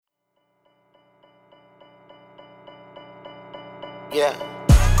Yeah.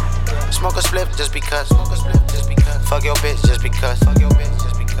 Smoke a spliff just because. Fuck your bitch just because.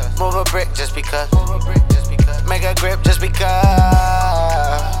 Move a brick just because. Make a grip just because.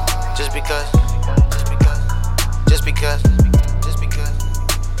 Just because. Just because.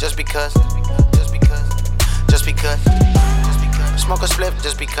 Just because. Just because. Smoke a spliff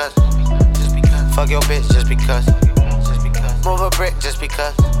just because. Fuck your bitch just because. Move a brick just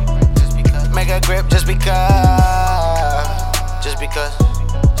because. Make a grip just because. Just because.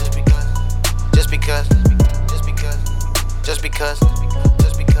 Just because. Just because. Just because.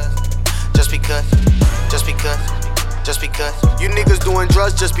 Just because. Just because. You niggas doing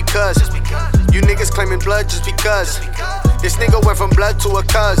drugs just because. You niggas claiming blood just because. This nigga went from blood to a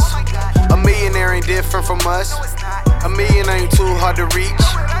cuz. A millionaire ain't different from us. A million ain't too hard to reach.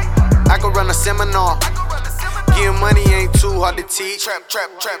 I could run a seminar. Getting money ain't too hard to teach. Trap,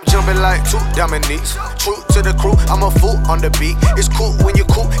 jumping like two Dominiques. True to the crew, I'm a fool on the beat. It's cool when you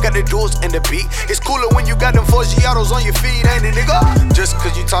cool, got the duels in the beat. It's cooler when you got them 4 Giottos on your feet, ain't it, nigga? Just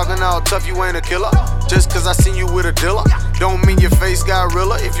cause you talking all tough, you ain't a killer. Just cause I seen you with a dealer, don't mean your face got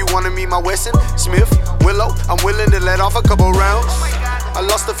realer. If you wanna meet my Wesson, Smith, Willow, I'm willing to let off a couple rounds. I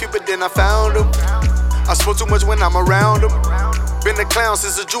lost a few, but then I found them. I smoke too much when I'm around them. Been a clown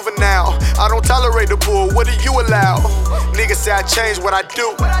since a juvenile. I don't tolerate the bull, what do you allow? Niggas say I changed what I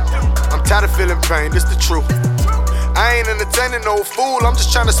do. I'm tired of feeling pain, this the truth. I ain't entertaining no fool, I'm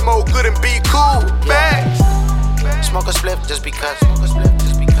just trying to smoke good and be cool. Man. Smoke a spliff just because.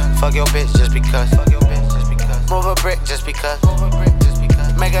 Fuck your bitch just because. Move a brick just because.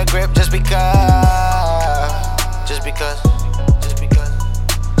 Make a grip just because. Just because. Just because.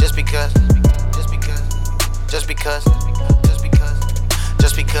 Just because. Just because.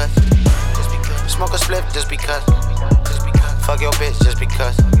 Smoke a spliff just because. Fuck your bitch just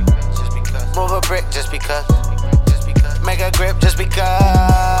because. Move a brick just because. Make a grip just because.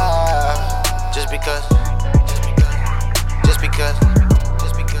 Just because. Just because.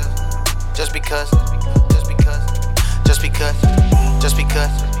 Just because. Just because. Just because. Just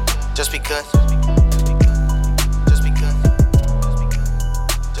because. Just because.